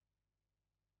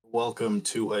Welcome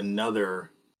to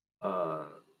another uh,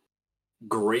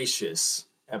 gracious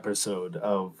episode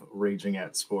of Raging at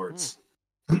Hmm, Sports.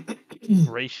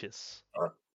 gracious. uh,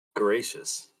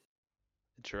 Gracious,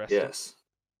 Interesting. yes.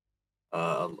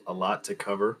 A lot to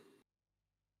cover.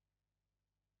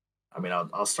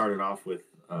 I'll start it off with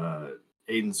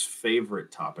Aiden's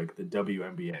favorite topic, the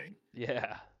WNBA.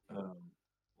 Yeah. Um,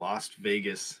 Las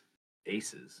Vegas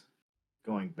Aces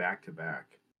going back to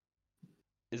back,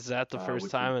 Is that the first which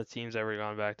is time a team's ever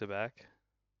gone back to back?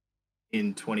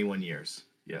 in 21 years.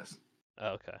 Yes.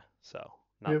 Okay, so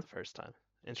not Yep. the first time.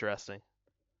 Interesting.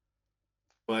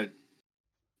 But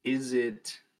is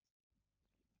it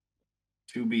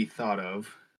to be thought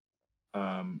of?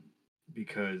 um,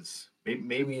 because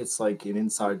maybe it's like an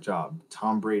inside job.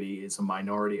 Tom Brady is a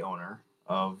minority owner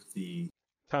of the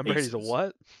Tom Brady's a Aces,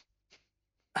 what?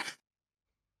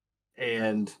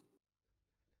 and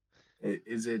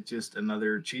is it just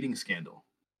another cheating scandal,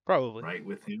 Probably. right,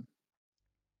 with him?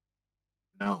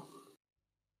 No,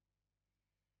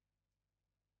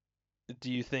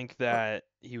 Do you think Uh, that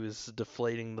he was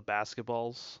deflating the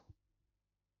basketballs?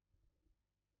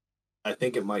 I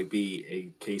think it might be a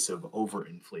case of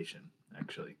overinflation.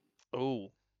 Actually,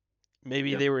 Oh,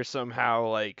 maybe yep. they were somehow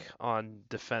like on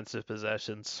defensive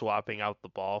possession swapping out the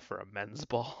ball for a men's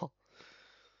ball.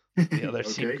 The other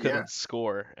team Okay, yeah, couldn't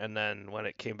score, and then when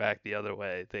it came back the other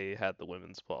way, they had the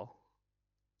women's ball.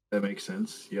 that makes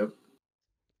sense. Yep,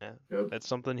 Yeah, yep. that's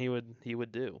something he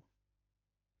would do.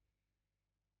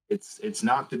 It's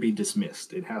not to be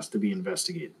dismissed. It has to be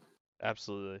investigated.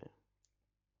 Absolutely.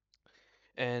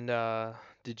 And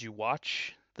did you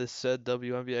watch this said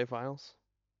WNBA finals?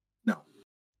 No,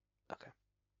 Okay.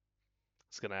 I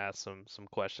was gonna ask some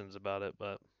questions about it,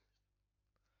 but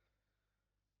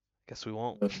guess we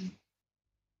won't. um,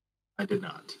 I did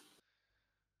not.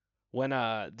 When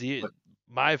do you But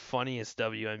my funniest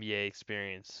WNBA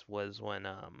experience was when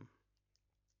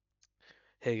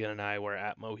Hagen and I were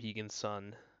at Mohegan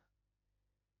Sun,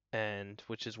 and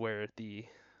which is where the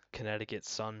Connecticut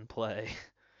Sun play.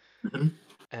 Mhm.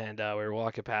 And we were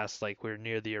walking past, like, we are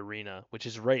near the arena, which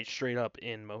is right straight up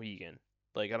in Mohegan.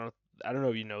 Like, I don't know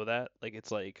if you know that. Like,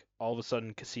 it's like all of a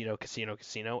sudden casino, casino,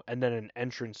 casino, and then an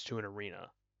entrance to an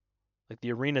arena. Like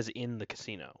the arena's in the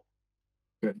casino.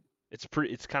 Good.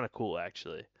 It's kind of cool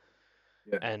actually.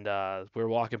 Yeah. And we are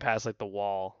walking past like the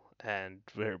wall, and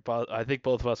I think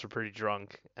both of us were pretty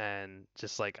drunk, and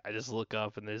just like I just look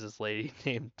up and there's this lady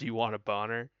named Do you want a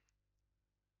boner?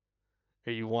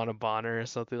 Or you want a boner or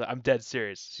something like. I'm dead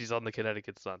serious. She's on the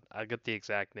Connecticut Sun. I get the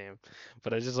exact name,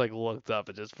 but I just like looked up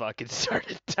and just fucking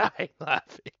started dying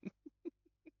laughing.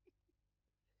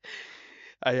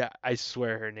 I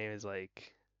swear her name is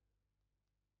like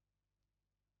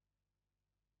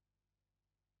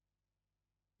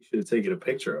You should have taken a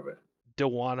picture of it.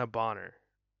 Dewana Bonner.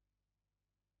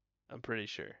 I'm pretty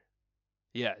sure.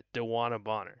 Yeah, Dewana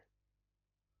Bonner.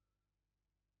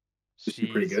 Is she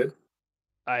pretty She's good?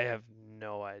 I have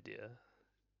no idea.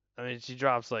 I mean, she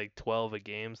drops like 12 a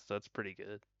game, so that's pretty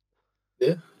good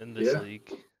Yeah. in this Yeah.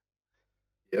 league.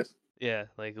 Yes. Yeah,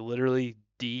 like literally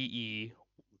DEWANNA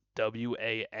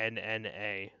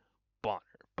Bonner.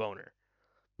 Boner.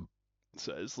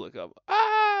 So I just look up.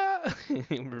 Ah!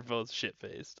 We're both shit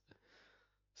faced.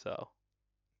 So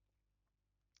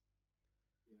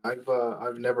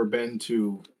I've never been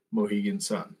to Mohegan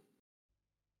Sun.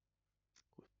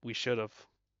 we should have,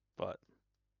 but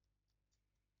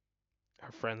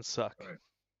our friends suck. All right.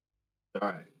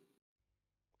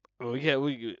 All right.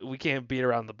 We can't beat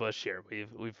around the bush here.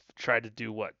 We've tried to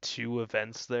do what, two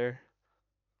events there,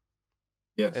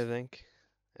 I Yes. think,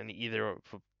 and either.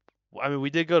 I mean, we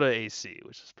did go to AC,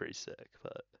 which is pretty sick,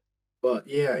 but But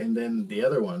yeah, and then the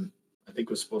other one I think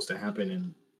was supposed to happen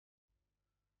in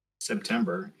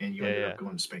September, and you yeah, ended yeah. up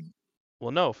going to Spain.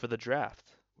 Well, no, for the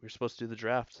draft. We were supposed to do the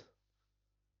draft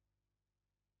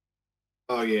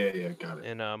Oh yeah, yeah, got it.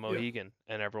 in Yep. Mohegan,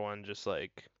 and everyone just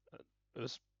like it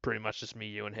was pretty much just me,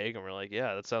 you, and Hagen. We're like,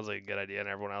 yeah, that sounds like a good idea, and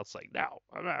everyone else like, no,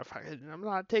 I'm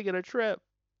not taking a trip.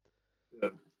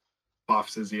 The Boff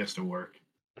says he has to work.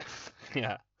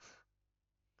 Yeah,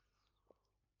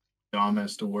 Dom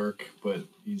has to work, but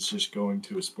he's just going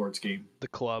to a sports game. the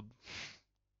club.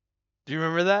 Do you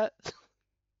remember that?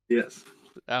 Yes.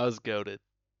 That was goaded.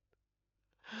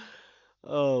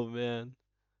 Oh man.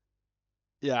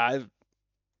 Yeah, I.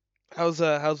 How's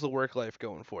the work life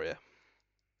going for you?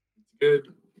 It's good.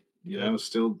 Good.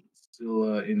 Still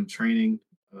in training.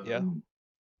 Yeah. Um,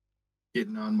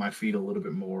 Getting on my feet a little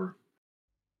bit more.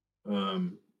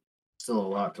 Um, Still a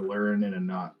lot to learn and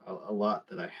a lot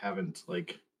that I haven't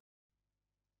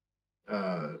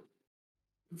uh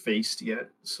faced yet.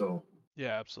 So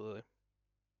Yeah, absolutely.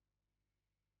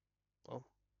 Well,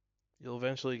 you'll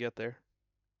eventually get there,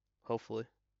 hopefully.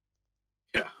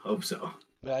 Yeah, hope so.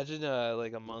 Imagine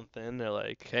like a month in, they're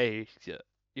like, "Hey,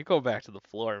 you go back to the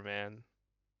floor, man.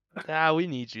 Ah, we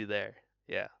need you there."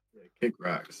 Yeah, Yeah, kick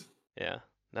rocks. yeah.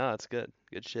 No, that's good.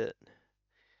 Good shit.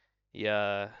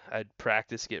 Yeah, I'd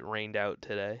practice get rained out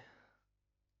today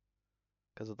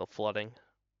because of the flooding,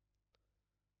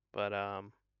 but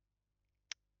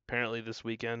apparently this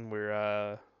weekend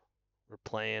we're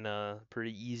playing a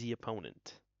pretty easy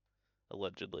opponent,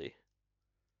 allegedly.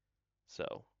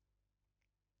 So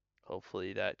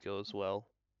hopefully that goes well.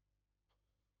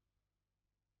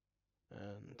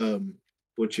 And Um,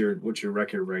 what's your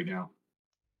record right now?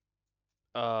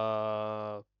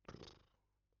 uh,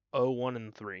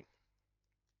 0-1-3,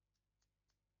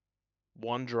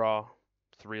 one draw,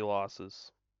 three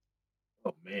losses.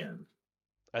 Oh man.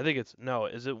 I think it's no,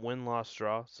 is it win loss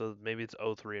draw? So maybe it's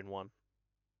 0-3-1.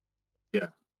 Yeah.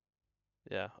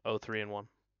 Yeah, 0-3-1.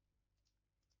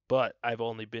 But I've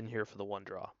only been here for the one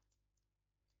draw.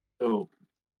 So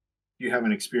you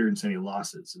haven't experienced any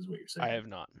losses, is what you're I saying. have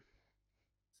not.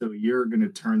 So you're gonna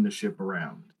turn the ship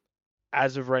around.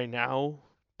 As of right now,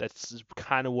 that's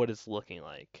kind of what it's looking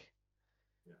like.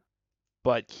 Yeah.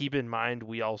 But keep in mind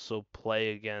we also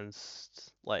play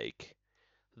against like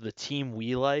the team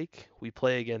we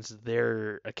play against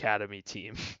their academy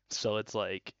team. So it's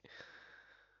like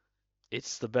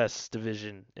it's the best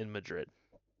division in Madrid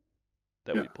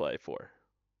that Yeah. we play for.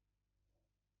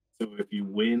 So if you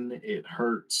win, it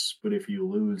hurts, but if you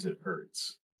lose, it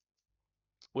hurts,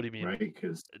 What do you mean? right?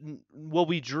 Because Well,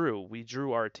 we drew. We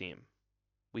drew our team.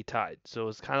 We tied. So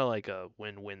it's kind of like a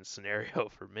win-win scenario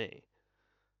for me.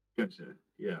 gotcha.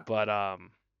 Yeah. But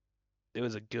it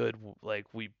was a good like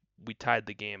we tied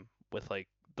the game with like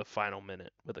the final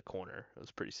minute with a corner. It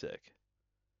was pretty sick.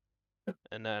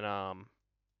 And then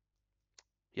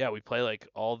yeah, we play like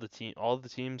all the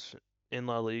teams in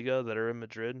La Liga that are in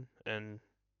Madrid and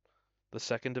the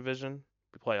second division.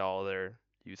 We play all their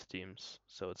youth teams.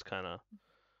 So it's kind of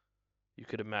you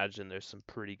could imagine there's some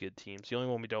pretty good teams. The only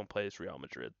one we don't play is Real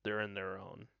Madrid. They're in their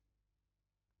own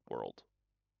world.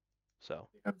 So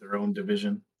They have their own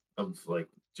division of like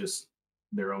just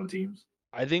their own teams.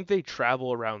 I think they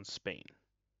travel around Spain,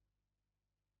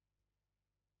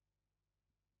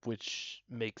 which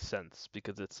makes sense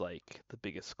because it's like the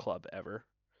biggest club ever.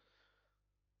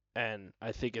 And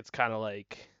I think it's kind of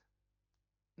like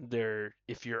they're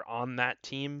if you're on that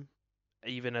team,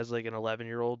 even as like an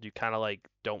 11-year-old, you kind of like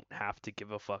don't have to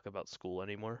give a fuck about school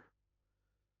anymore.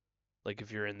 Like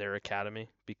if you're in their academy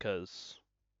because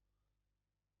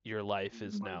your life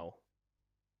is Even like now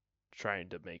trying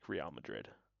to make Real Madrid.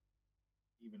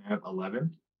 even at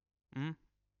 11. Hmm.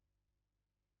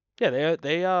 Yeah,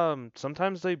 they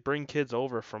sometimes they bring kids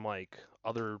over from like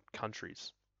other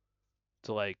countries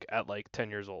to like at like 10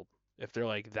 years old if they're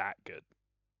like that good.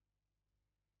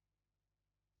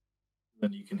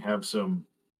 Then you can have some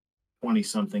 20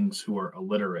 somethings who are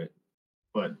illiterate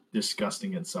but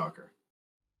disgusting at soccer.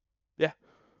 Yeah,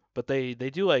 but they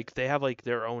do like they have like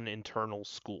their own internal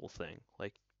school thing.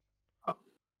 Like Oh,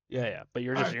 yeah, yeah, but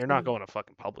all right, you're not so going to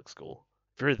fucking public school.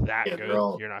 If you're that yeah, they're good,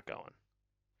 all you're not going.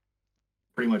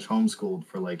 pretty much homeschooled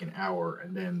for like an hour,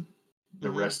 and then the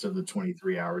Mhm. rest of the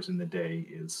 23 hours in the day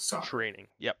is soccer. Training.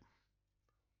 Yep.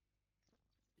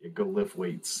 You go lift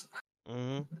weights.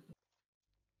 Mhm.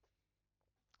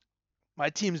 My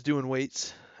team's doing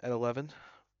weights at 11,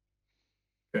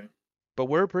 Okay. but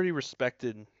we're pretty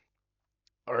respected.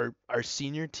 Our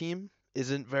senior team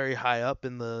isn't very high up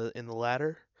in the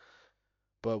ladder,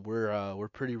 but we're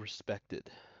pretty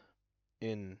respected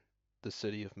in the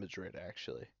city of Madrid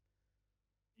actually.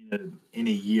 In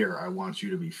a year, I want you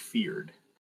to be feared.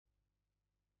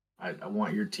 I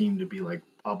want your team to be like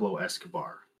Pablo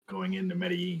Escobar going into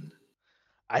Medellin.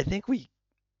 I think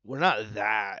we're not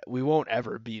that. We won't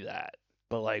ever be that.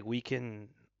 But like we can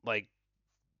like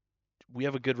we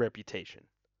have a good reputation.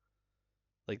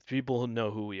 Like people who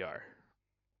know who we are.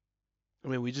 I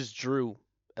mean, we just drew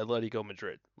Atletico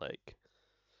Madrid. Like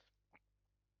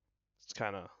it's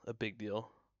kind of a big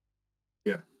deal.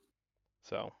 Yeah.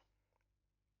 So,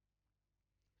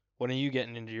 when are you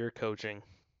getting into your coaching?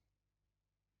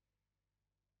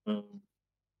 Um,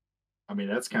 I mean,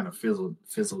 that's kind of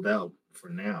fizzled out for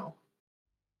now,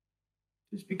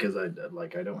 just because I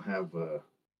don't have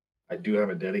I do have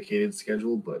a dedicated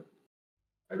schedule, but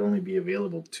I'd only be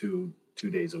available two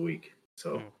days a week,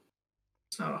 so Mm.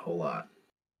 it's not a whole lot.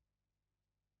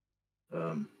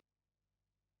 Um,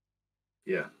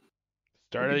 yeah, it'd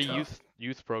Started be a tough.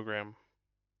 youth program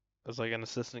as like an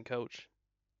assistant coach.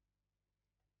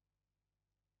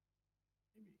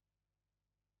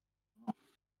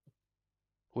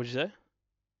 What'd you say?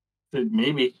 Said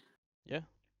maybe. Yeah.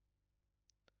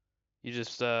 You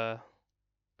just I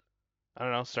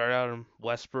don't know, start out in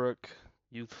Westbrook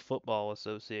Youth Football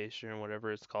Association or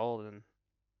whatever it's called and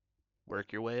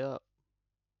work your way up.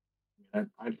 I'd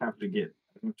have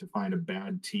to find a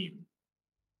bad team.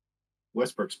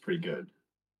 Westbrook's pretty good.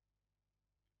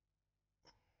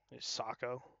 There's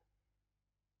Sacco,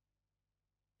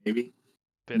 Maybe.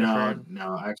 No, Biddeford.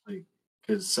 no, actually,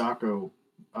 because Saco,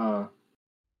 uh,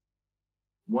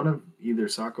 one of either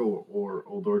Saco or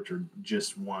Old Orchard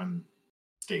just won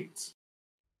states.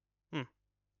 Hmm.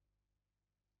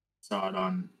 Saw it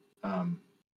on um,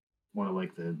 one of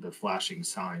like the flashing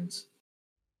signs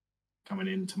coming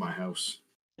into my house.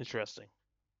 Interesting.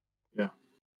 Yeah,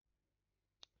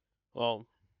 Well,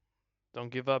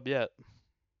 don't give up yet.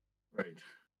 right.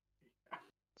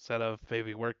 Instead of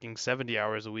maybe working 70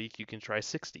 hours a week, you can try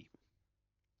 60.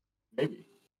 Maybe.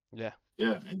 Yeah.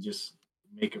 Yeah, and just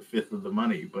make a fifth of the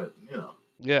money, but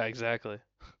Yeah, exactly.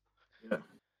 yeah.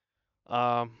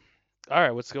 Um, all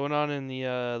right, what's going on in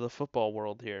the football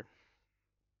world here?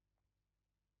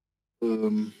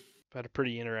 Um, Had a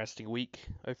pretty interesting week,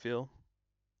 I feel.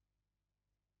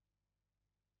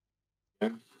 yeah.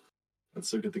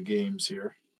 Let's look at the games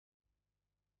here.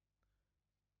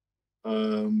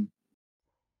 Um,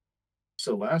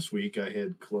 so last week I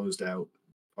had closed out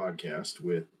podcast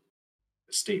with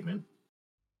a statement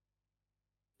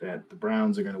that the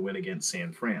Browns are going to win against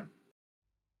San Fran.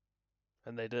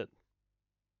 And they did.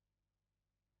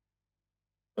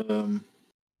 Um,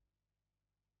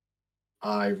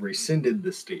 I rescinded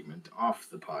the statement off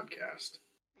the podcast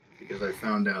because I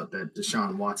found out that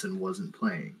Deshaun Watson wasn't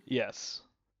playing. Yes,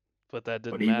 but that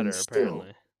But didn't even matter still,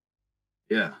 apparently.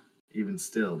 yeah, even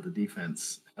still, the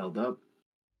defense held up.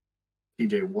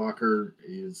 PJ Walker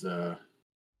is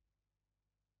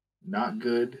not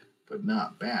good, but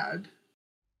not bad.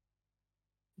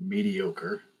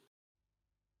 Mediocre.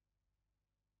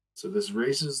 So this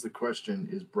raises the question: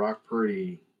 is Brock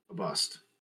Purdy a bust?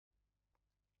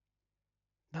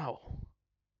 No.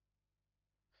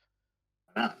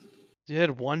 Why not? He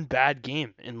had one bad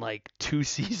game in like 2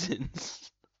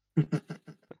 seasons.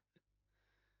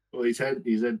 Well, he's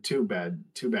had two bad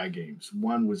games.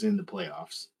 One was in the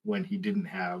playoffs when he didn't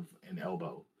have an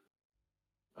elbow,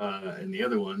 and the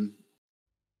other one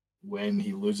when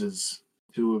he loses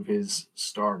two of his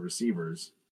star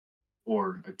receivers,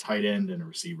 or a tight end and a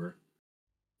receiver.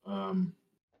 Um,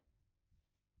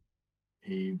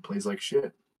 he plays like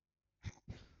shit.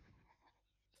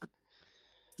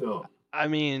 So I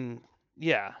mean,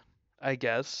 yeah, I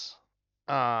guess.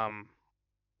 I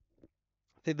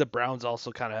think the Browns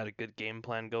also kind of had a good game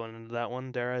plan going into that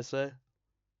one, dare I say.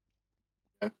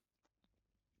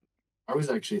 I was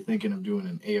actually thinking of doing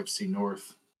an AFC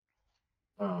North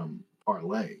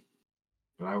parlay,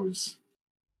 but I was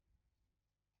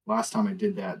last time I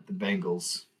did that, the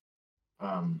Bengals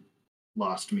um,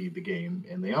 lost me the game,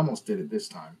 and they almost did it this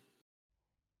time.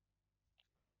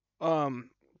 Um,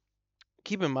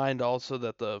 Keep in mind also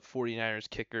that the 49ers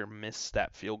kicker missed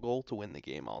that field goal to win the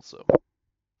game also.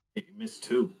 He missed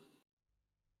two.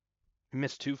 He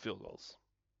missed 2 field goals.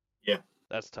 Yeah,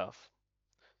 That's tough.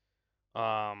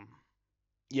 Um,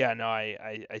 yeah, no,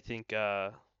 I think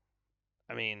I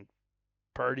mean,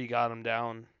 Purdy got them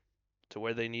down to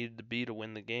where they needed to be to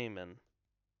win the game, and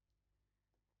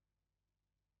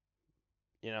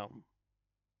you know,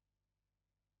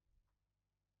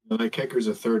 that kicker's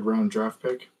a third round draft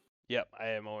pick. yep, I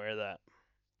am aware of that.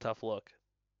 Tough look.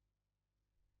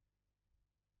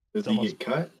 Does It's he almost get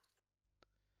cut?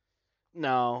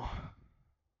 no,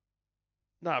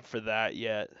 not for that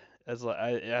yet. As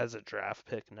a draft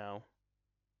pick, no.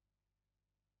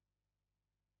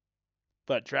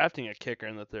 But drafting a kicker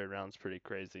in the third round is pretty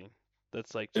crazy.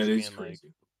 That's like That just is being like,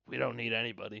 crazy. we don't need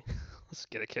anybody. Let's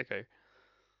get a kicker.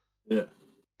 Yeah,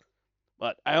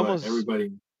 But but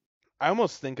everybody, I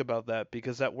almost think about that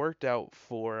because that worked out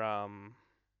for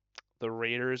the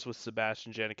Raiders with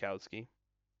Sebastian Janikowski.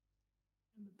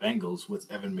 the Bengals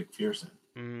with Evan McPherson.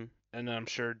 And I'm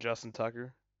sure Justin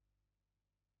Tucker.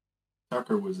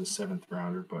 Tucker was a seventh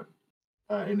rounder, but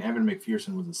and Evan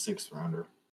McPherson was a sixth rounder.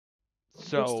 So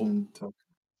So Justin Tucker.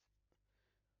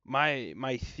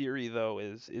 my theory though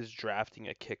is drafting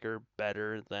a kicker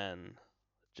better than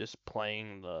just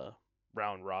playing the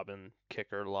round robin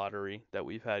kicker lottery that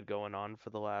we've had going on for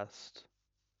the last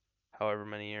however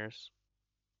many years.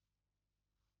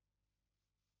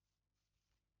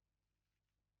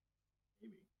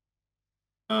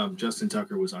 Maybe. Justin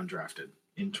Tucker was undrafted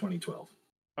in 2012.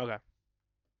 Okay.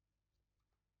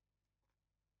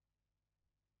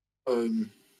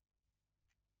 Um,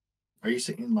 are you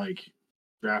saying like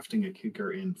drafting a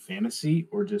kicker in fantasy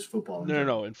or just football in No,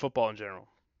 general? in football in general.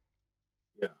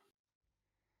 Yeah.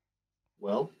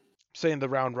 Well, I'm saying the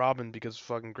round robin because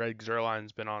fucking Greg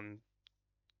Zerline's been on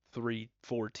 3,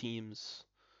 4 teams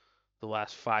the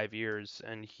last 5 years,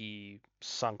 and he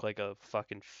sunk like a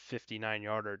fucking 59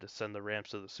 yarder to send the Rams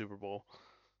to the Super Bowl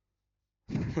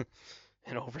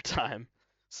in overtime.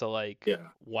 So like, yeah.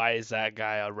 why is that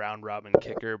guy a round robin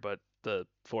kicker, but the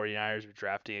 49ers are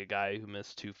drafting a guy who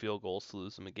missed 2 field goals to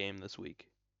lose them a game this week?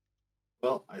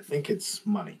 Well, I think it's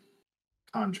money,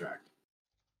 contract,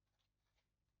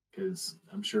 because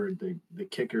I'm sure the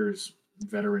kicker's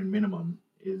veteran minimum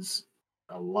is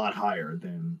a lot higher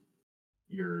than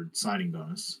your signing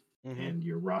bonus Mm-hmm. and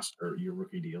your roster, your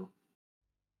rookie deal,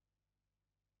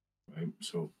 right?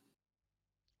 So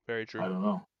Very true. I don't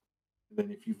know.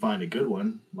 Then if you find a good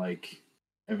one like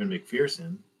Evan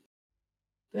McPherson,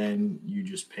 then you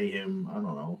just pay him, I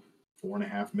don't know,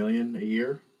 4.5 million a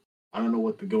year. I don't know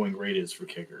what the going rate is for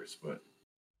kickers, but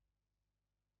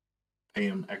pay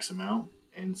him X amount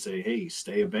and say, hey,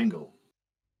 stay a Bengal.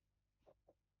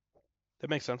 That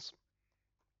makes sense.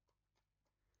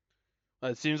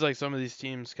 It seems like some of these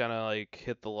teams kind of like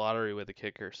hit the lottery with a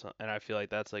kicker, and I feel like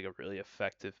that's like a really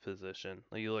effective position.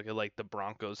 Like you look at like the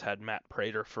Broncos had Matt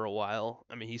Prater for a while.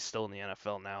 I mean, he's still in the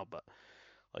NFL now, but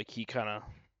like he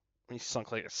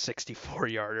sunk like a 64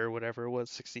 yarder, whatever it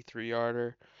was, 63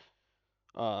 yarder.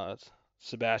 Uh,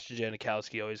 Sebastian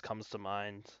Janikowski always comes to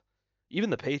mind.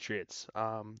 Even the Patriots.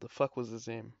 The fuck was his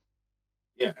name?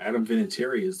 Yeah, Adam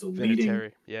Vinatieri is the leading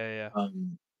Vinatieri. Yeah.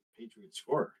 Patriot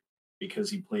scorer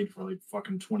because he played for like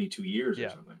fucking 22 years or Yeah.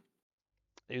 something.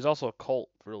 He was also a Colt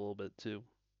for a little bit too.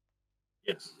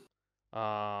 Yes.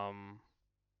 Um,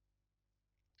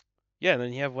 Yeah, and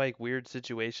then you have like weird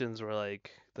situations where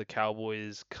like the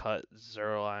Cowboys cut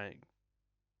Zerline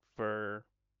for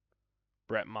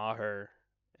Brett Maher,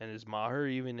 and is Maher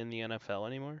even in the NFL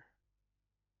anymore?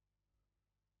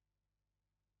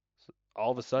 So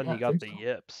all of a sudden Yeah, he I got think the so.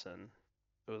 yips and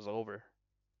it was over.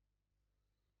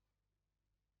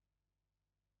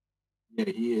 Yeah,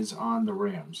 he is on the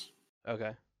Rams.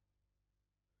 Okay,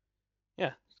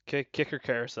 yeah, kicker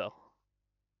carousel.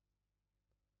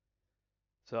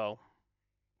 So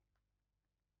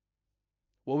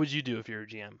what would you do if you're a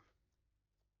GM?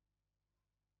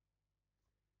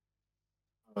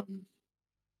 Um,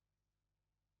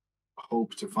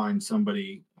 hope to find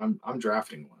somebody. I'm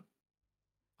drafting one.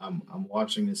 I'm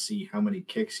watching to see how many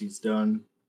kicks he's done,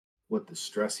 what the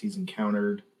stress he's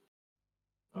encountered.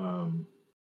 Um,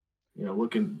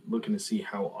 looking to see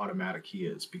how automatic he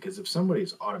is. Because if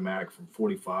somebody's automatic from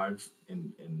 45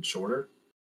 and shorter,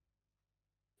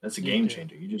 that's a game Yeah,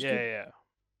 changer. You just yeah, get yeah.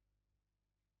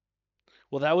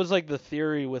 Well, that was like the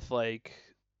theory with like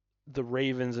the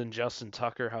Ravens and Justin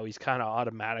Tucker, how he's kind of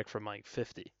automatic from like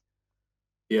 50.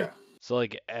 yeah, So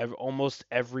like almost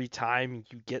every time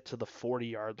you get to the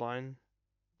 40-yard line,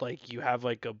 like you have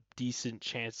like a decent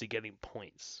chance of getting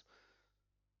points.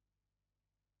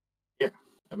 yeah.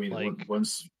 I mean, Like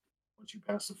once you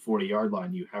pass the 40-yard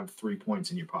line, you have 3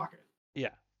 points in your pocket. yeah.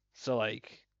 So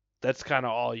like that's kind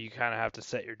of all you kind of have to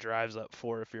set your drives up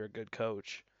for if you're a good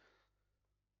coach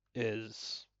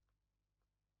is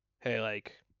hey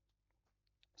like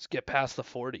let's get past the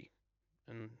 40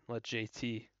 and let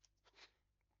JT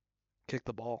kick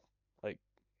the ball. Like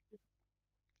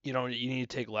you need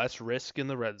to take less risk in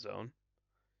the red zone.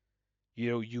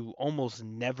 You almost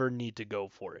never need to go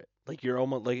for it. Like you're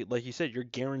almost like you said, you're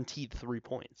guaranteed 3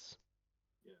 points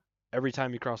Yeah. every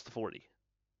time you cross the 40.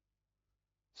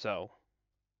 So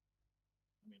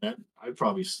I mean, I'd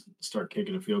probably start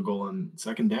kicking a field goal on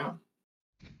second down.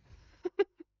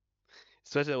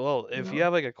 especially well, You if you know?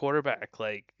 have like a quarterback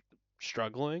like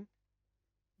struggling,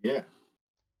 Yeah.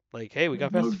 like hey, I we mean,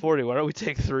 got past the 40, why don't we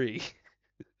take three?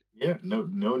 yeah, no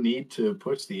need to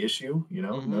push the issue.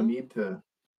 No Mm-hmm. need to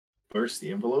burst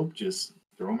the envelope. Just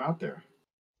throw them out there.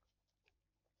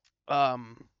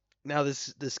 Um, Now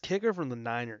this kicker from the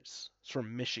Niners is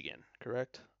from Michigan,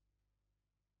 correct?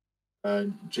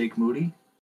 Jake Moody.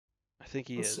 I think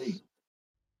he Let's see. is.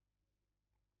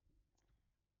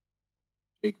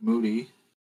 Jake Moody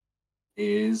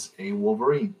is a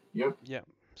Wolverine. Yep. Yeah.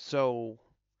 So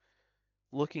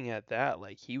looking at that,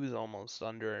 like he was almost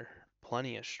under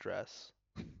plenty of stress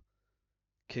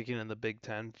kicking in the Big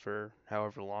Ten for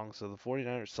however long. So the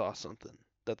 49ers saw something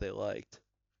that they liked.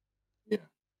 Yeah.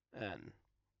 And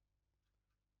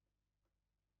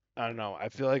I don't know. I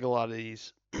feel like a lot of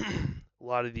these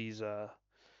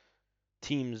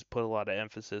teams put a lot of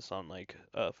emphasis on like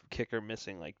a kicker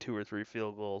missing like 2 or 3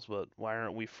 field goals, but why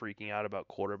aren't we freaking out about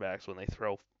quarterbacks when they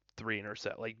throw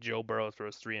like Joe Burrow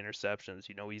throws 3 interceptions,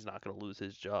 he's not going to lose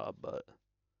his job, but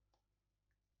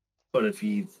if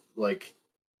he like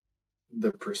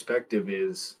the perspective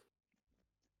is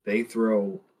they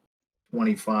throw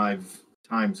 25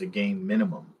 times a game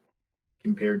minimum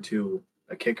compared to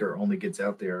a kicker only gets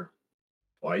out there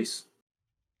twice.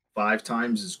 5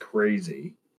 times is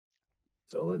crazy.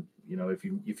 So if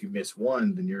you miss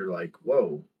one, then you're like,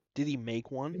 whoa. did he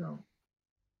make one?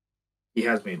 He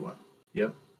has made one.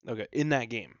 Yep. Okay, in that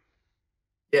game.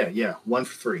 Yeah, 1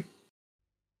 for 3.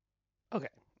 Okay.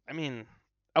 I mean,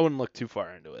 I wouldn't look too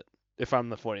far into it. If I'm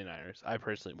the 49ers, I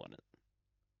personally wouldn't.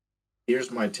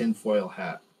 Here's my tinfoil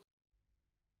hat.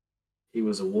 He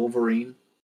was a Wolverine.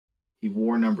 He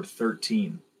wore number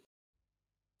 13.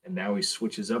 And now he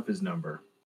switches up his number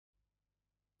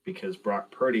because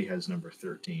Brock Purdy has number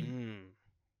 13.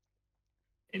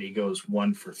 And he goes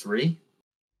 1 for 3.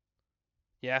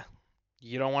 Yeah.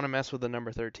 You don't want to mess with the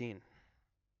number 13.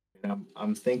 And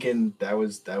I'm thinking that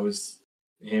was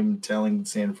him telling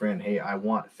San Fran, hey, I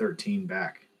want 13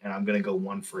 back. And I'm going to go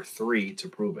 1 for 3 to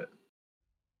prove it.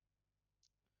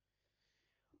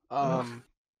 I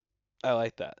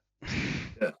like that.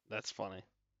 Yeah. That's funny.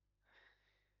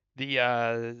 The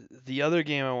other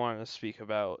game I wanted to speak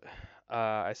about,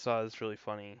 I saw this really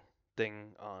funny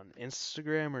thing on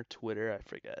Instagram or Twitter, I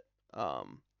forget.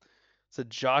 So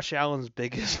Josh Allen's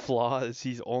biggest flaw is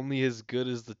he's only as good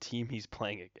as the team he's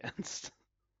playing against.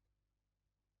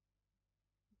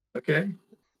 Okay.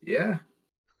 Yeah.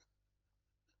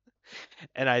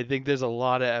 And I think there's a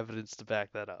lot of evidence to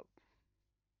back that up.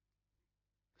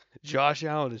 Josh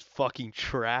Allen is fucking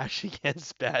trash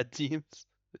against bad teams,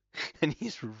 and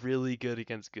he's really good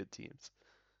against good teams.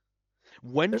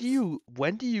 When do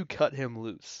you cut him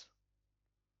loose?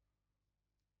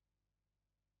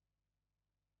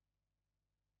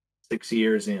 Six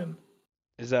years in.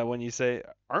 Is that when you say,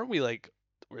 aren't we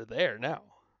we're there now?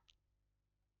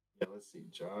 Yeah, let's see.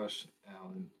 Josh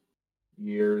Allen,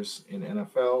 years in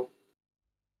NFL.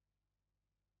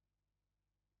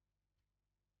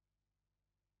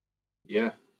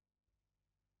 Yeah.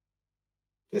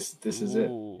 This is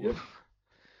it. Yep.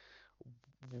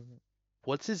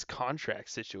 What's his contract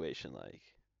situation like?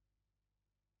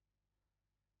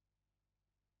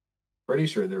 Pretty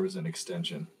sure there was an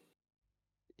extension.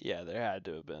 Yeah, there had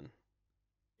to have been.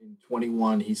 In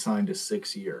 21, he signed a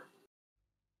 6-year.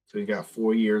 So he got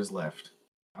 4 years left.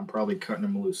 I'm probably cutting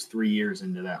him loose 3 years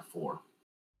into that 4.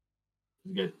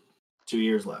 You get 2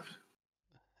 years left.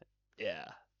 Yeah.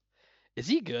 Is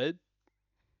he good?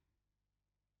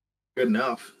 Good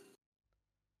enough.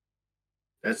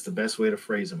 That's the best way to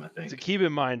phrase him, I think. To keep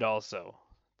in mind also,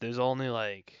 there's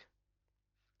only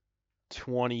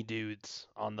 20 dudes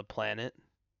on the planet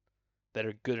that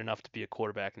are good enough to be a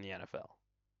quarterback in the NFL.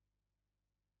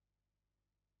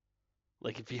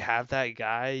 If you have that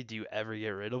guy, do you ever get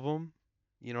rid of him?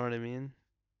 You know what I mean?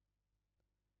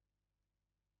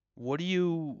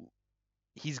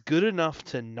 He's good enough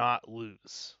to not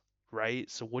lose, right?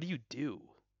 So what do you do?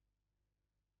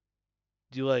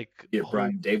 Do you get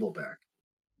Brian Daboll back?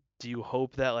 Do you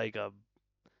hope that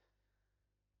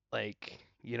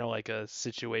a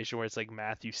situation where it's like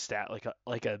Matthew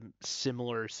like a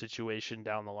similar situation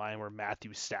down the line where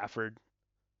Matthew Stafford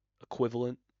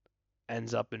equivalent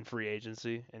ends up in free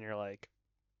agency, and you're like,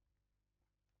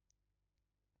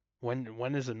 when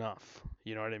is enough?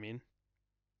 You know what I mean?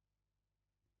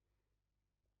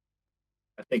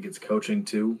 I think it's coaching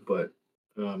too, but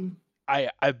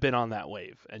I've been on that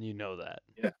wave, and you know that.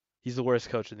 Yeah. He's the worst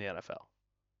coach in the NFL.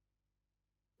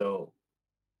 So,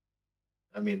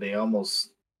 they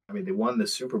won the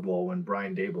Super Bowl when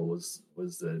Brian Daboll was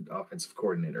the offensive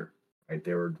coordinator. Right,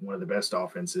 they were one of the best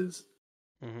offenses,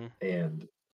 and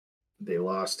they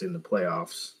lost in the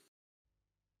playoffs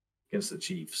against the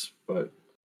Chiefs. But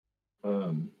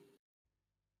I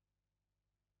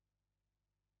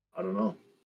don't know.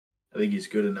 I think he's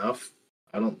good enough.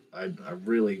 I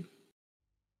really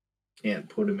can't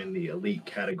put him in the elite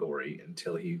category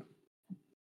until he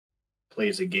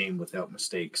plays a game without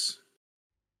mistakes.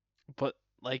 But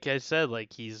like I said,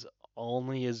 he's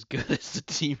only as good as the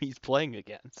team he's playing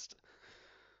against.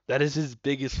 That is his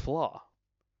biggest flaw.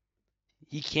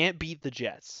 He can't beat the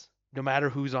Jets. No matter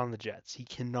who's on the Jets, he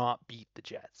cannot beat the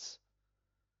Jets.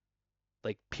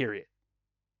 Period.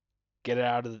 Get it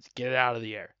out of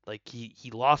the air.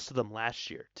 He lost to them last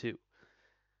year too.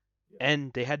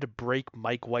 And they had to break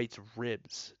Mike White's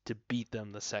ribs to beat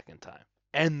them the second time.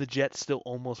 And the Jets still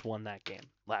almost won that game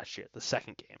last year, the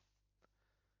second game.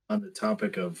 On the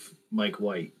topic of Mike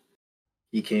White,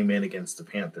 he came in against the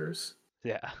Panthers.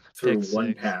 Yeah. Threw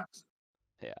one pass.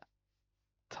 Yeah.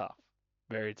 Tough.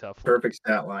 Very tough one. Perfect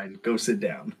stat line. Go sit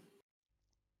down.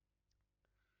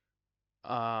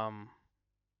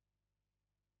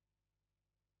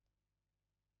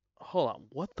 Hold on.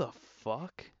 What the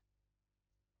fuck?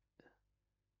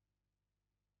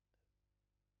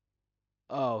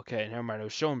 Oh, okay. Never mind. It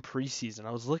was showing preseason.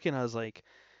 I was looking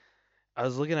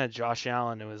at Josh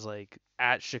Allen. It was like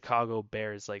at Chicago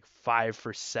Bears, like 5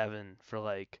 for 7 for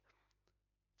like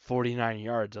 49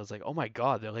 yards. I was like, oh my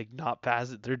god, they're like not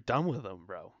passing. They're done with him,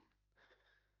 bro.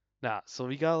 Nah. So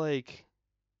we got like,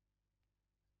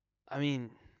 I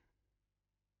mean,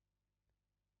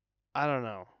 I don't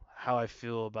know how I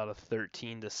feel about a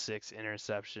 13-6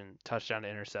 interception touchdown to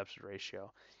interception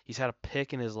ratio. He's had a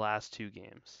pick in his last 2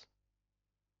 games.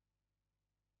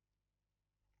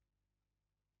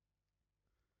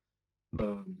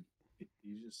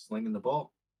 He's just slinging the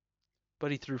ball.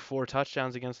 But he threw 4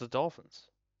 touchdowns against the Dolphins.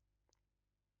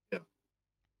 Yeah.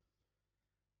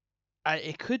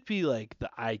 It could be like the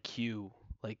IQ.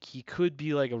 Like he could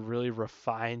be like a really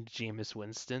refined Jameis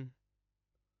Winston.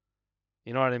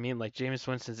 You know what I mean? Like Jameis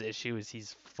Winston's issue is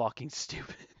he's fucking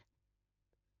stupid.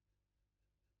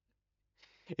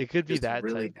 It could be Just that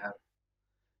type.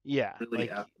 Yeah, really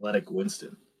like athletic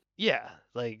Winston. yeah,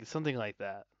 like something like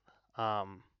that.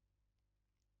 Um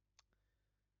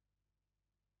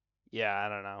yeah, I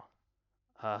don't know.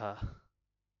 Uh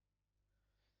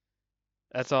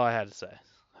that's all I had to say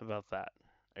about that.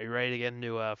 Are you ready to get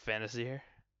into fantasy here?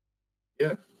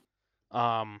 Yeah.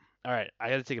 All right, I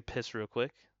got to take a piss real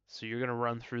quick. So you're gonna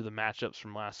run through the matchups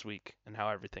from last week and how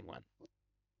everything went.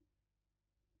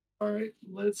 All right.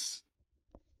 Let's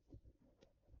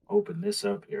open this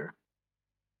up here.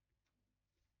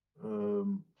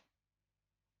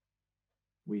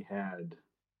 We had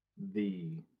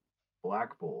the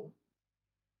Black Bowl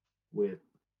with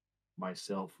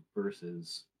myself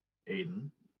versus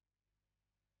Aiden.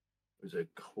 It was a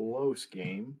close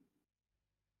game.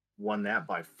 Won that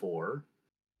by 4.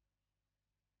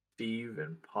 Steve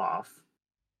and Poff.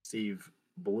 Steve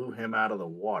blew him out of the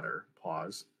water,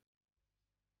 pause,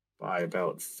 by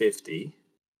about 50.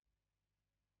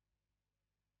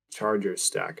 Chargers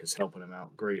stack is helping him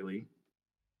out greatly.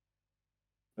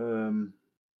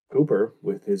 Cooper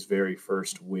with his very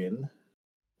first win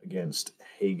against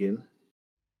Hagen.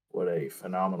 What a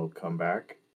phenomenal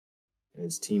comeback.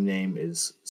 His team name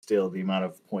is still the amount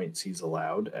of points he's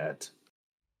allowed at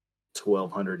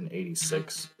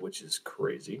 1,286, which is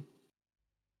crazy.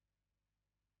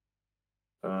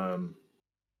 Ham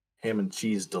and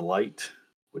Cheese Delight,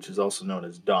 which is also known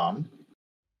as Dom,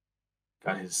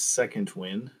 got his second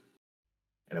win,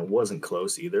 and it wasn't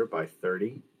close either, by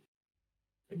 30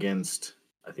 against,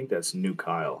 I think that's New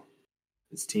Kyle.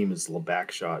 His team is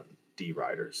Labackshot D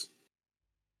Riders.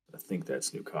 I think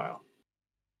that's New Kyle.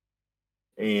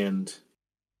 And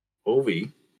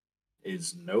Ovi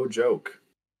is no joke.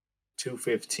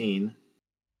 215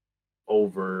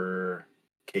 over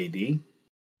KD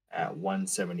at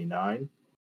 179.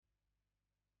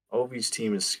 Ovi's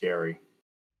team is scary,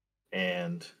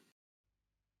 and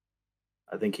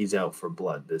I think he's out for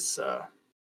blood this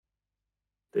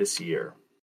year.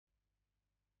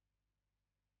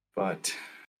 But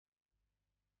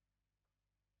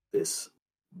this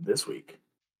week,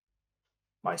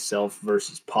 myself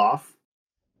versus Poff,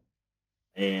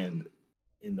 and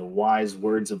in the wise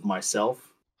words of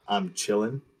myself, I'm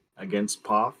chilling against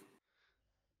Poff.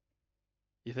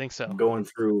 You think so? I'm going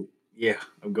through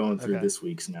Okay. this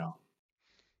week's now.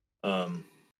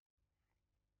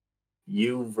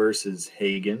 You versus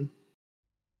Hagen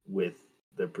with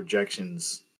the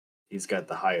projections. He's got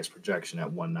the highest projection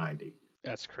at 190.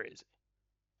 That's crazy.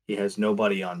 He has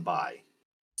nobody on buy.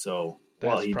 So,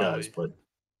 That's he probably... does, but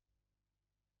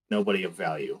nobody of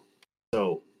value.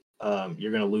 So,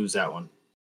 you're going to lose that one.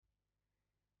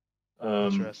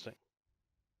 Interesting.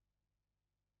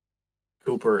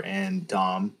 Cooper and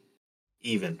Dom,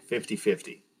 even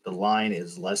 50-50. The line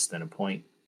is less than a point.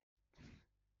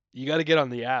 You got to get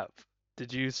on the app.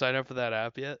 Did you sign up for that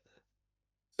app yet?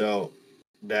 So,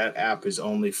 that app is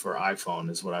only for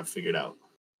iPhone, is what I've figured out.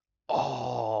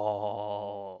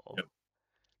 Oh. Yep.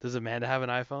 Does Amanda have an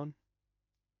iPhone?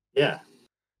 Yeah.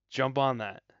 Jump on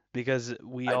that because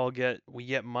we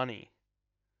get money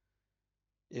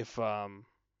if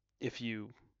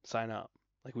you sign up.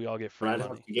 Like we all get free But I'd money.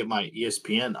 have to get my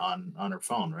ESPN on her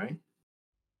phone, right?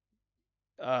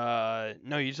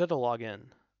 No, you just have to log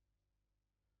in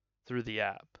through the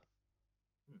app.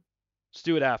 Just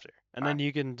do it after, and then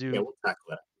you can do we'll tackle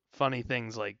that. funny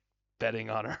things like betting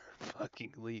on our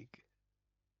fucking league.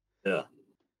 Yeah.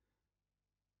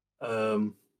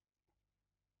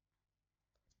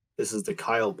 This is the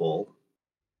Kyle Bowl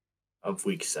of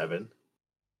week 7.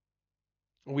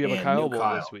 We have a and Kyle new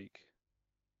Bowl this Kyle. week.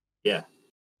 Yeah.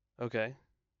 Okay.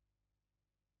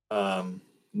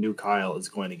 New Kyle is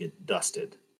going to get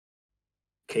dusted.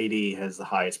 KD has the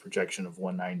highest projection of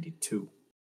 192.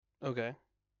 Okay.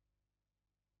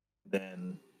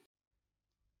 Then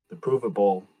the Prove It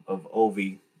Bowl of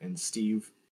Ovi and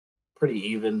Steve, pretty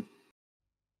even.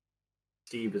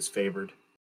 Steve is favored.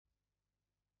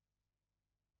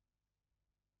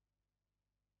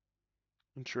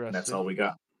 And that's Interesting. all we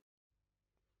got.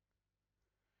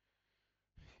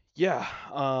 Yeah.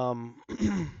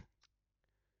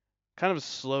 Kind of a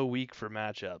slow week for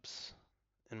matchups,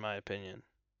 in my opinion.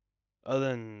 Other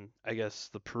than I guess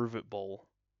the Prove It Bowl,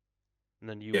 and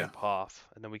then you Yeah. and Poff,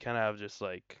 and then we kind of have just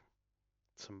like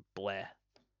some bleh.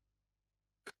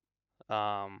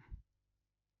 Um,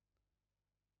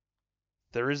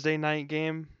 Thursday night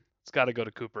game, it's got to go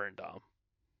to Cooper and Dom.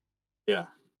 Yeah.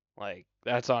 Like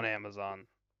that's on Amazon.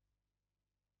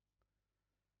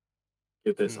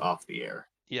 Get this And off the air.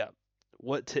 yeah,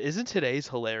 isn't today's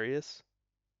hilarious?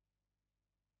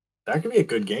 That could be a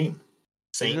good game.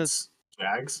 Isn't it? Saints,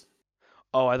 Jags.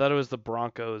 Oh, I thought it was the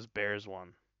Broncos Bears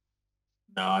one.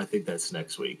 No, I think that's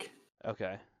next week.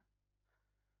 Okay.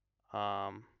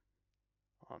 I'm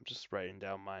just writing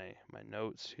down my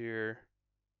notes here.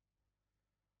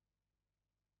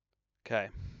 Okay.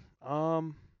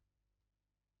 Um,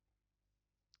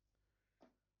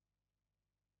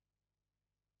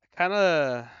 kind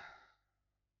of.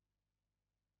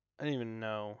 I don't even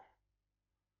know.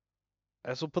 I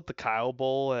guess we'll put the Kyle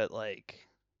Bowl at like.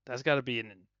 That's got to be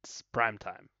in prime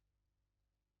time.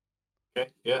 Okay.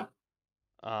 Yeah.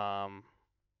 Um,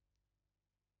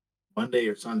 Monday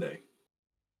or Sunday.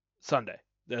 Sunday.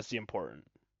 That's the important.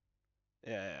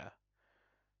 Yeah,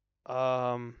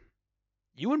 yeah.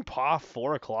 You and Pa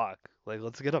 4 o'clock. Like,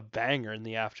 let's get a banger in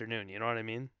the afternoon. You know what I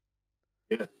mean?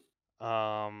 Yeah.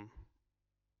 Um,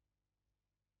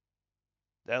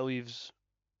 that leaves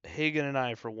Hagen and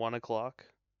I for 1 o'clock.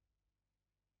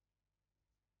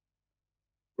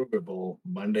 Super Bowl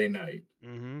Monday night.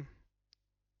 Mm-hmm.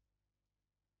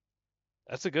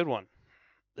 That's a good one.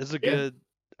 It's a Yeah. good.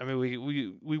 I mean,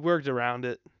 we worked around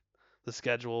it, the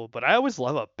schedule, but I always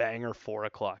love a banger 4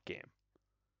 o'clock game.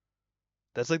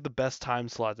 That's like the best time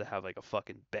slot to have like a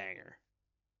fucking banger.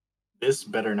 This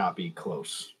better not be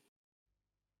close.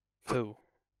 Who?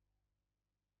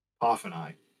 Poff and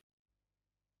I.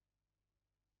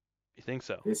 You think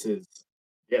so? This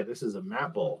is a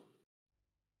Matt Bowl.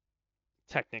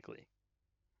 Technically,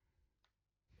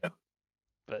 Yeah.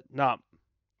 but not.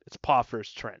 It's Pa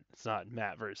versus Trent. It's not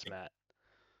Matt versus Matt.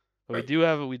 But Right.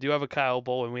 we do have a Kyle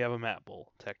Bowl and we have a Matt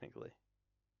Bowl technically.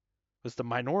 It's the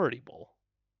Minority Bowl.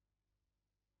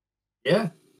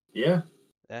 Yeah. Yeah.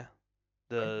 Yeah,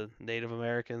 the Native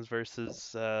Americans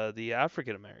versus the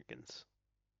African Americans.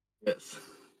 Yes.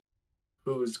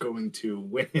 Who's going to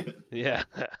win? Yeah,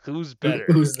 who's better?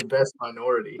 Who's the best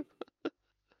minority?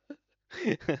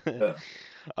 Yeah.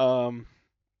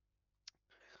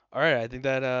 All right, I think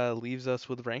that leaves us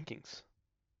with rankings.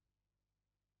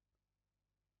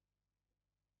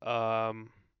 Um,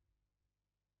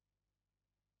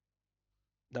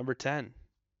 Number 10,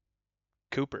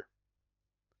 Cooper.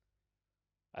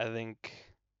 I think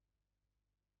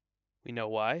we know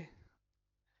why.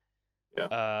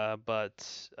 Yeah.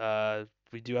 But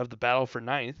we do have the battle for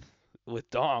ninth with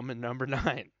Dom and number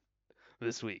 9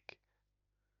 this week.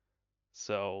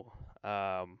 So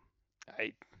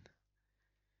I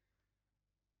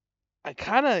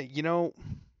kind of,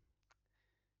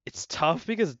 it's tough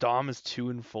because Dom is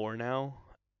 2-4 now,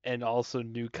 and also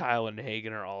new Kyle and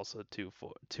Hagen are also 2-4.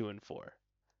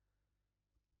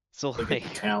 So Look at the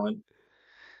like, talent.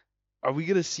 are we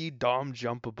gonna see Dom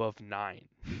jump above 9?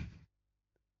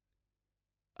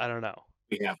 I don't know.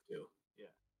 We have to.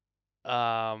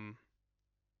 Yeah.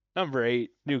 Number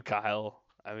 8, new Kyle.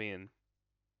 I mean,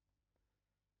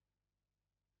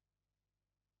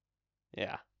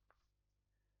 yeah.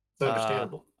 It's Uh,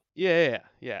 understandable.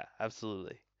 yeah,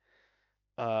 absolutely.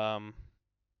 Um,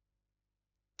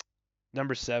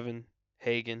 Number 7,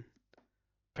 Hagen.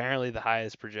 Apparently the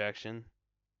highest projection,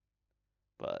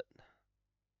 but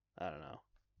I don't know.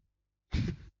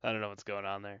 I don't know what's going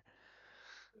on there.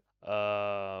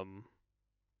 Um,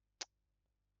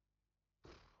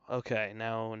 okay,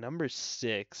 now number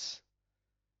 6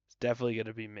 is definitely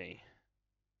gonna be me.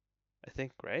 I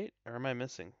think, right? Or am I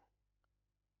missing?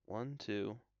 1,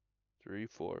 2, 3,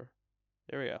 4.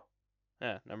 There we go.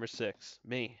 Yeah, number 6,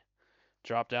 me.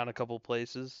 Dropped down a couple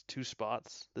places, 2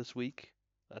 spots this week.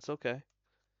 That's okay.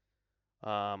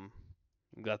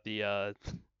 We got the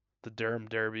Durham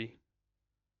Derby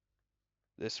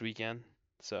this weekend.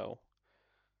 So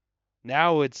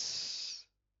now it's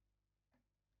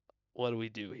what do we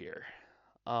do here?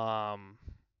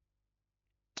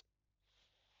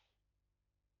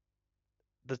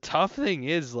 The tough thing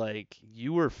is, like,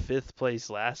 you were 5th place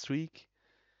last week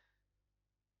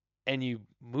and you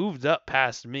moved up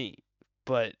past me,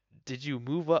 but did you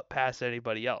move up past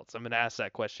anybody else? I'm going to ask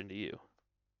that question to you.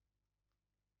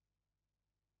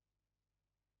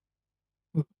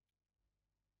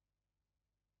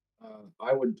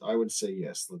 I would say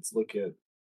yes. Let's look at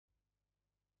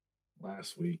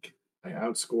last week. I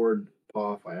outscored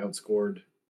Poff.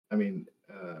 I mean,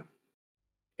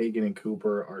 Hagen and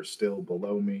Cooper are still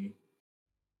below me.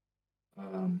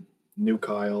 New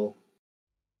Kyle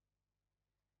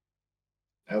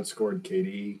outscored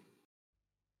KD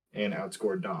and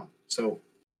outscored Dom. So,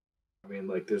 I mean,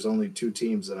 like, there's only two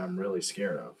teams that I'm really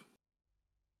scared of,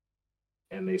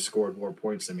 and they scored more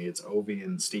points than me. It's Ovi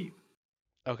and Steve.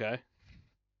 Okay.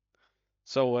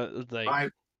 So what, like, I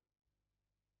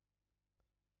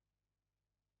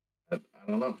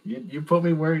don't know. You put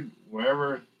me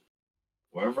wherever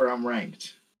I'm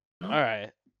ranked. You know? all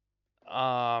right.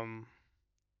 I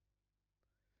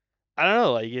don't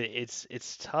know, like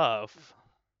it's tough.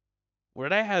 Where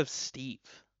did I have Steve?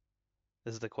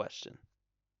 Is the question.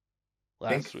 I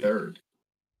think Last week. third.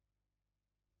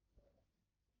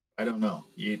 I don't know.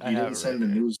 You I have didn't it right send the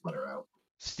here. newsletter out.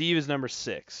 Steve is number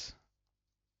 6.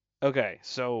 Okay,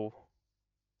 so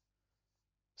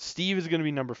Steve is going to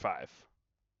be number 5.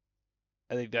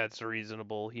 I think that's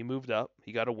reasonable. He moved up.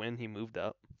 He got a win. He moved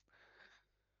up.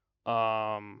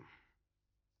 Um,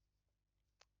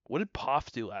 what did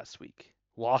Poff do last week?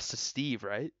 Lost to Steve,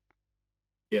 right?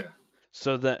 Yeah.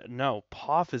 So that no,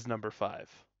 Poff is number 5.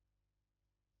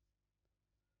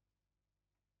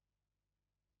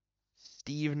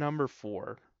 Steve number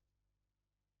 4.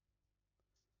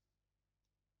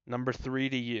 Number 3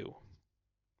 to you.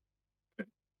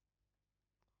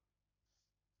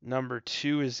 Number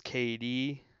 2 is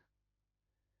KD,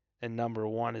 and number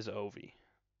 1 is Ovi.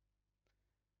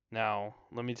 Now,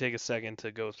 let me take a second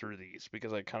to go through these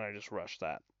because I kind of just rushed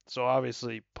that. So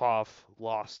obviously, Poff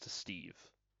lost to Steve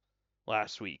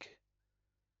last week,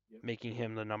 Yep. making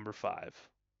him the number 5.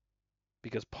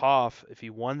 Because Poff, if he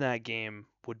won that game,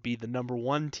 would be the number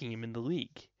 1 team in the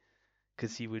league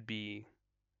because he would be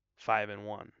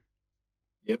 5-1.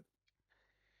 Yep.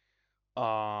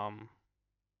 Um,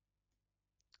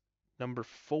 number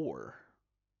 4,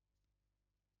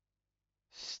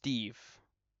 Steve,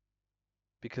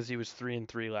 because he was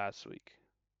 3-3 last week,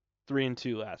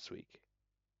 3-2 last week,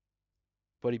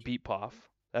 but he beat Poff.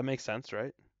 That makes sense,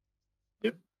 right?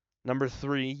 Yep. Number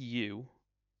 3, you,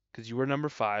 because you were number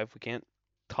 5. We can't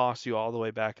toss you all the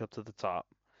way back up to the top.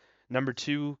 Number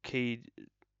 2, KD,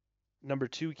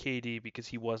 because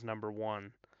he was number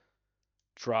 1,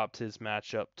 dropped his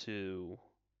matchup to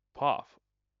Poff.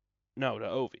 No, to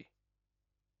Ovi.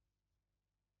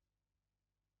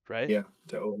 Right? Yeah.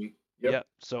 To Ovi. Yep. Yep.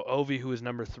 So Ovi, who is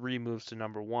number 3, moves to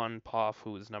number 1. Poff,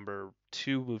 who is number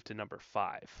 2, moved to number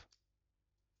 5.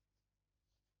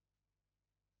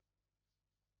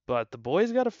 But the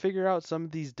boys got to figure out some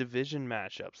of these division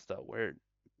matchups, though. Where,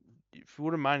 if you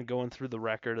wouldn't mind going through the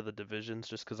record of the divisions,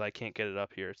 just because I can't get it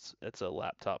up here, it's a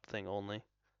laptop thing only.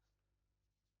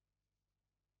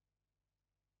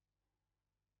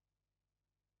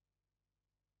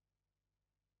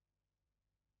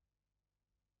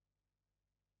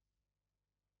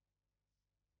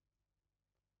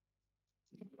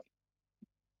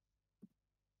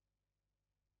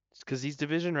 Because these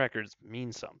division records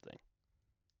mean something.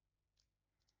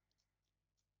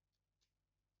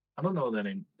 I don't know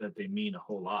that they mean a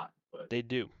whole lot, but They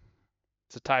do.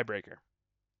 It's a tiebreaker.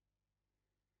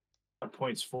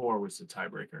 points four was the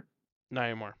tiebreaker. Not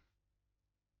anymore.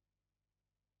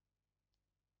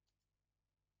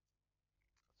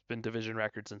 It's been division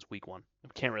record since week 1.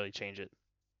 Can't really change it.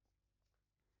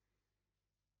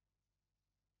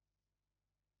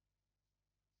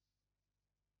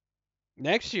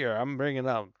 Next year, I'm bringing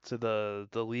up to the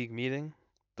league meeting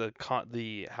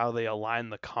the how they align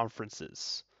the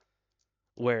conferences,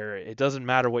 where it doesn't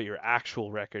matter what your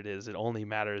actual record is, it only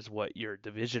matters what your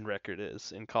division record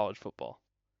is in college football.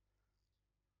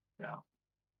 Yeah.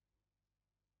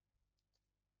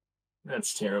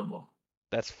 That's terrible.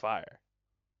 That's fire.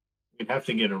 We'd have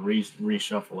to get a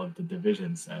reshuffle of the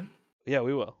divisions then. Yeah,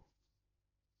 we will.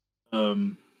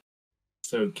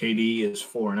 So KD is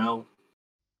 4-0,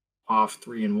 off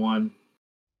 3-1,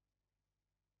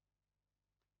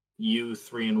 U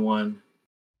 3-1,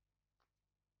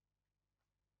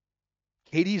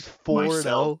 KD's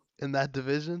 4-0 in that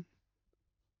division.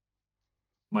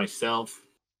 Myself,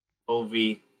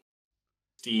 Ovi,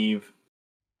 Steve,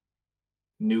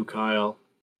 New Kyle,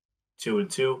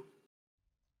 2-2.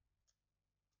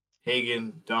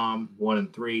 Hagen, Dom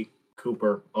 1-3,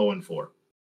 Cooper 0-4.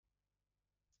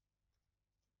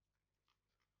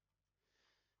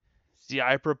 See,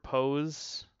 I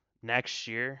propose next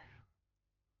year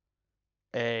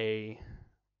a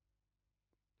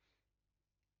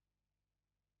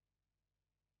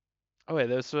Oh wait,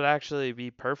 this would actually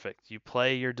be perfect. You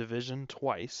play your division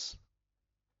twice.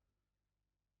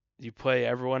 You play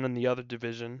everyone in the other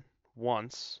division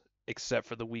once, except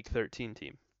for the Week 13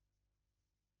 team.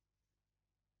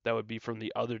 That would be from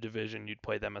the other division. You'd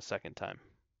play them a second time.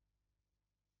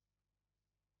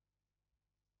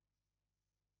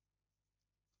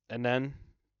 And then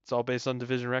it's all based on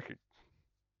division record.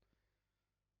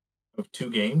 Of 2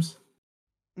 games?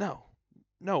 No,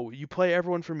 no, you play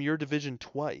everyone from your division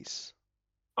twice.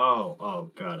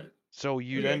 Oh, got it. So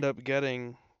you'd Okay. end up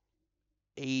getting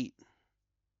 8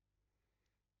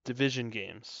 division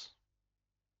games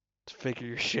to figure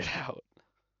your shit out.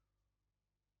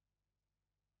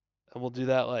 And we'll do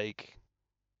that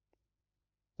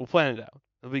we'll plan it out.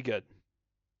 It'll be good.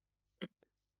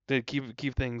 To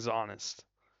keep things honest.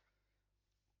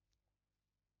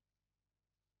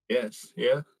 Yes,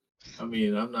 yeah. I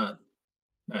mean, I'm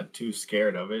not too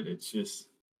scared of it. It's just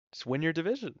Win your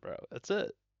division, bro. That's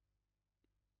it.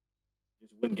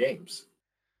 win games.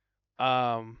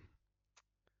 Um,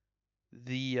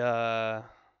 the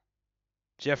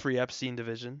Jeffrey Epstein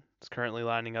division is currently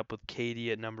lining up with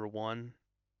Katie at number 1.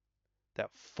 That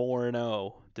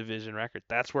 4-0 division record.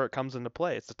 That's where it comes into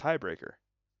play. It's the tiebreaker.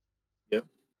 Yep.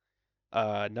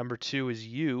 Number 2 is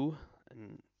you,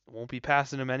 and won't be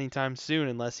passing him anytime soon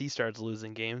unless he starts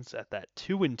losing games at that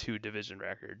 2-2 division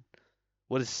record.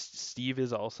 What is Steve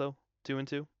is also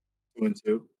 2-2?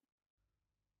 2-2.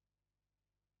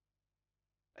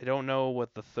 I don't know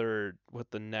what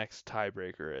the next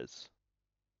tiebreaker is.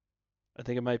 I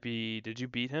think it might be. Did you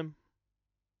beat him?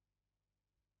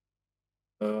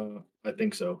 I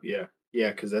think so. Yeah, yeah,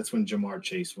 because that's when Jamar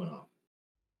Chase went off.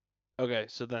 Okay,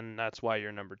 so then that's why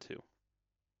you're number 2.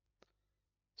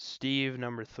 Steve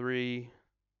number 3,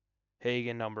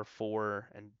 Hagen number 4,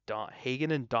 and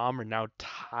Hagen and Dom are now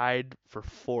tied for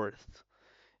 4th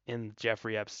in the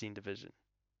Jeffrey Epstein division.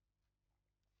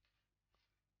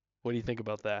 What do you think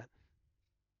about that?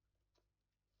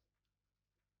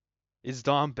 Is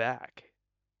Dom back?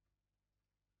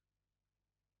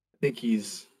 I think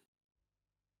he's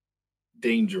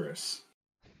dangerous,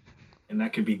 and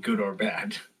that could be good or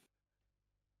bad.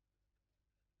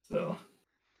 So,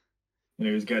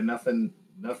 he's got nothing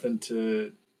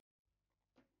to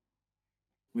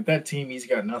with that team. He's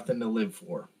got nothing to live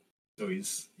for. So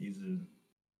he's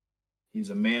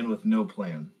a man with no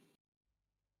plan.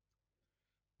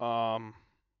 Hunter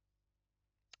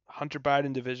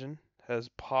Biden division has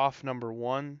Poff number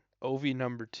 1, Ovi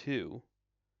number 2,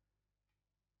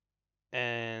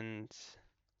 and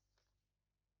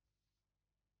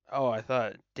I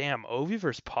thought, damn, Ovi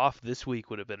versus Poff this week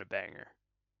would have been a banger.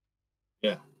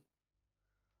 Yeah.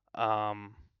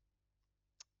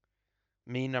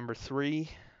 Me number 3,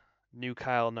 New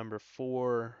Kyle number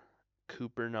 4,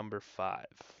 Cooper number 5.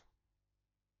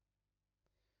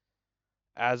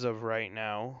 As of right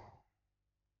now,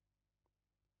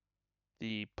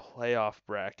 the playoff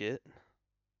bracket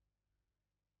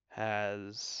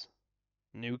has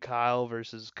New Kyle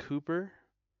versus Cooper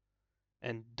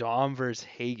and Dom versus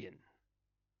Hagen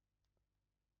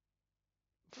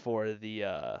for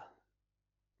the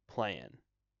play-in.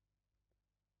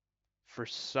 For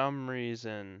some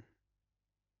reason,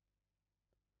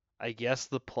 I guess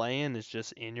the play-in is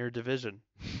just in your division.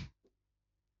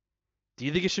 Do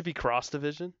you think it should be cross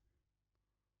division?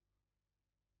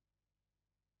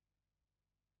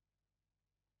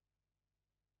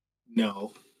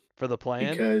 No, For the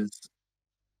play-in? because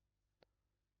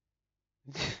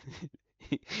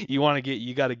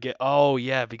you got to get. Oh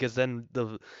yeah, because then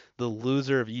the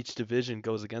loser of each division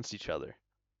goes against each other.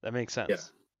 That makes yeah,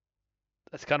 sense.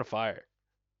 That's kind of fire.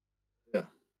 yeah.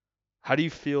 How do you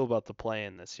feel about the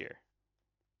play-in this year?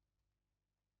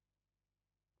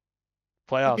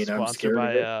 I Playoff mean, I'm sponsored scared of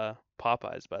by it.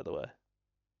 Popeyes, by the way.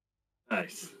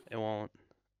 Nice. It won't.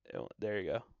 There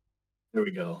you go. There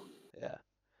we go. Yeah.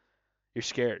 You're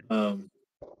scared.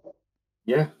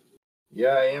 Yeah, yeah,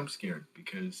 I am scared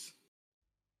because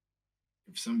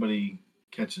if somebody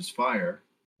catches fire,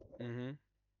 Mm-hmm.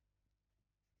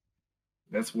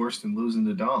 that's worse than losing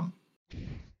to Dom.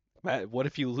 Matt, what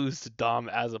if you lose to Dom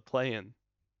as a play-in?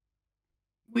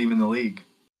 Leaving the league.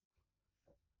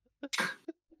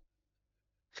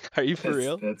 Are you for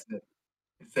real? That's it.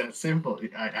 It's that simple.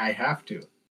 I have to.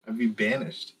 I'd be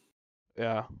banished.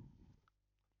 Yeah.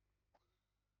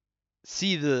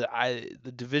 See, the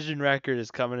division record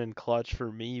is coming in clutch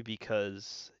for me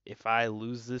because if I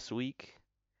lose this week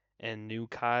and new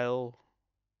Kyle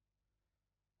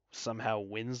somehow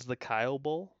wins the Kyle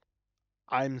Bowl,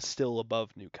 I'm still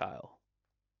above new Kyle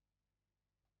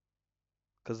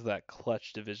because of that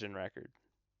clutch division record.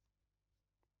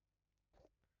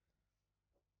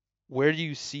 Where do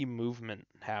you see movement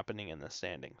happening in the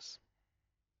standings?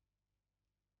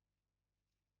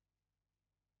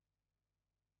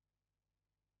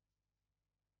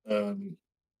 Um,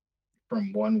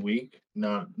 from 1 week,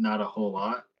 not a whole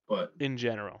lot, but In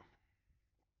general.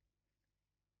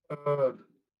 uh,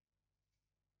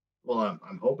 well,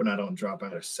 I'm hoping I don't drop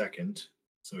out of second,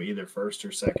 so either first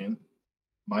or second.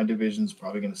 My division's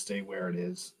probably going to stay where it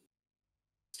is.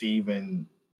 Steve and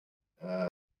uh,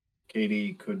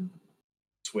 Katie could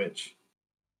switch.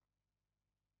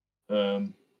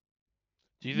 Um,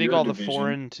 Do you think your all the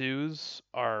division, 4-2s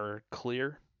are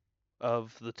clear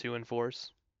of the 2-4s?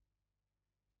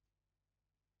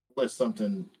 unless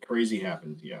something crazy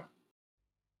happens, yeah.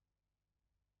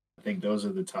 I think those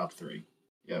are the top three.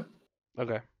 Yep.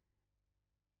 Okay.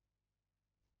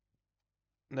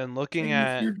 And then looking Same with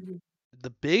at your division. the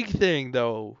big thing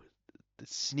though, the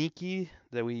sneaky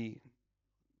that we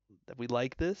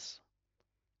like this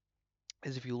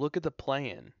is if you look at the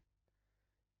play-in,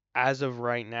 as of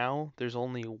right now, there's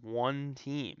only one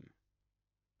team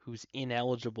who's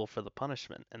ineligible for the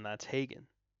punishment, and that's Hagen.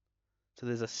 So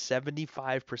there's a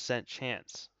 75%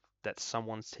 chance that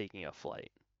someone's taking a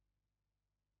flight.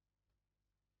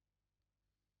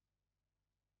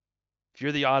 If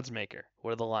you're the odds maker,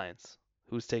 what are the lines?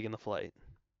 Who's taking the flight?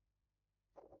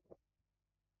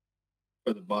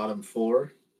 For the bottom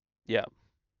four, Yeah.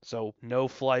 So no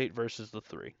flight versus the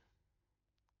three.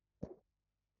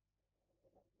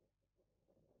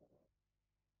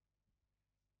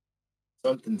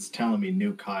 something's telling me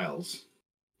new Kyle's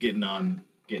getting on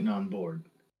board.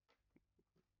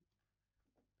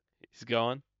 He's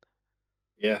going.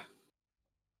 Yeah.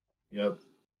 Yep.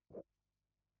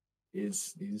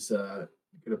 He's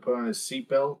gonna put on his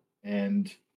seatbelt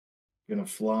and gonna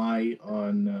fly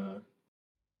on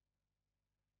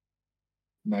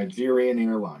Nigerian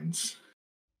Airlines.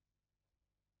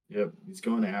 Yep, he's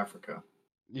going to Africa.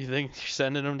 You think you're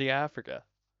sending him to Africa?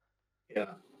 Yeah,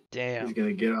 he's Damn.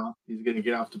 gonna get off. He's gonna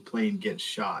get off the plane, get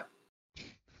shot.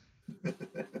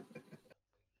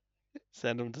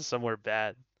 Send him to somewhere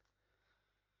bad.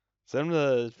 Send him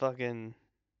to fucking.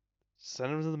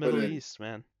 Send him to the But Middle East,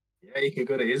 man. yeah, he could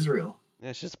go to Israel.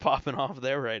 It's just popping off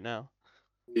there right now.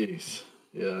 Jeez.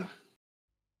 Yeah.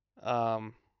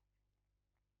 Um,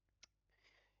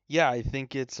 yeah, I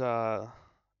think it's I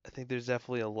think there's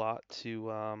definitely a lot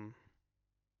to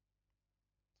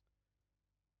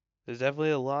there's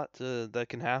definitely a lot that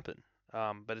can happen.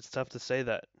 But it's tough to say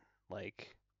that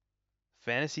like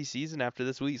fantasy season after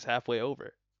this week's halfway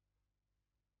over.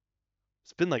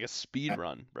 It's been like a speed I,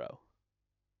 run, bro.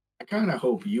 I kind of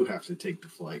hope you have to take the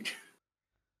flight.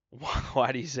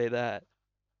 Why do you say that?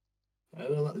 I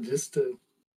don't know, just to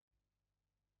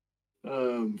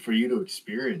for you to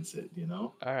experience it. You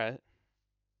know. All right.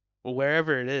 Well,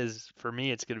 wherever it is, for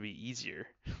me, it's gonna be easier.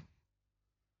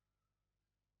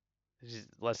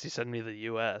 Unless you send me the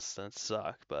U.S., then it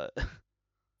suck. But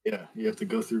Yeah, you have to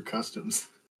go through customs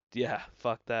yeah,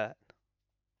 fuck that.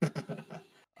 and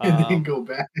then Um, go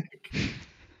back.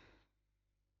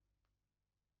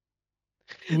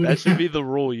 that should be the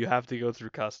rule. You have to go through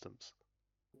customs.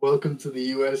 Welcome to the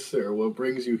U.S., sir. What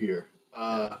brings you here?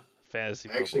 Yeah, fantasy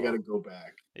I actually got football. to go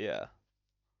back. Yeah,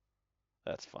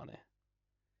 that's funny.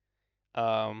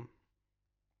 Um,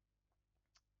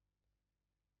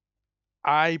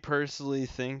 I personally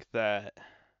think that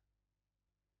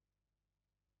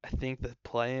I think the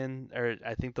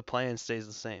plan stays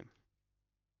the same,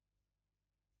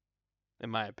 in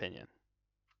my opinion.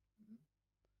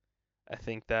 I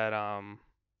think that I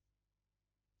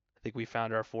think we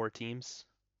found our four teams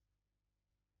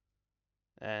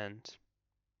and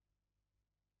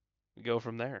we go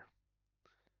from there.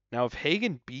 Now, if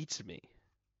Hagen beats me,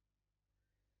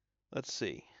 let's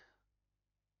see.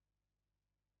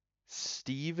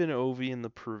 Steve and Ovi in the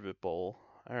Prove It Bowl.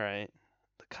 All right.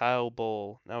 The Kyle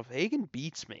Bowl. Now, if Hagen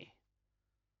beats me,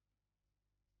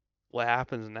 what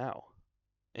happens now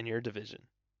in your division?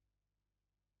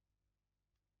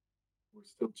 We're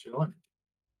still chilling.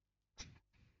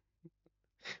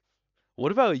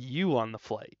 What about you on the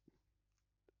flight?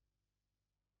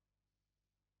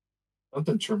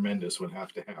 Something tremendous would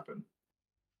have to happen,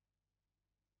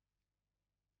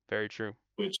 Very true.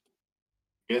 which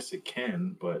I guess it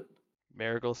can, but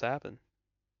Miracles happen.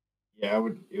 yeah, I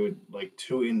would. It would like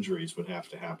two injuries would have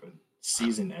to happen.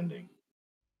 season ending.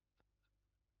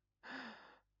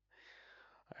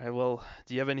 All right. Well,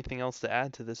 do you have anything else to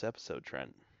add to this episode,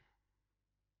 Trent?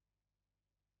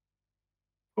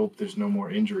 Hope there's no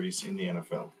more injuries in the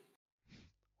NFL.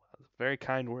 Very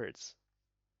kind words.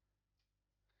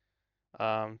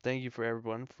 Thank you for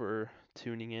everyone for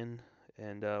tuning in,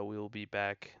 and we will be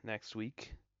back next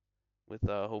week with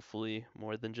hopefully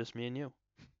more than just me and you.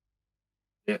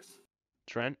 Yes.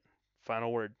 Trent,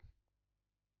 final word.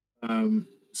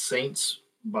 Saints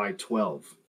by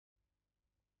 12.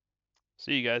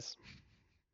 See you guys.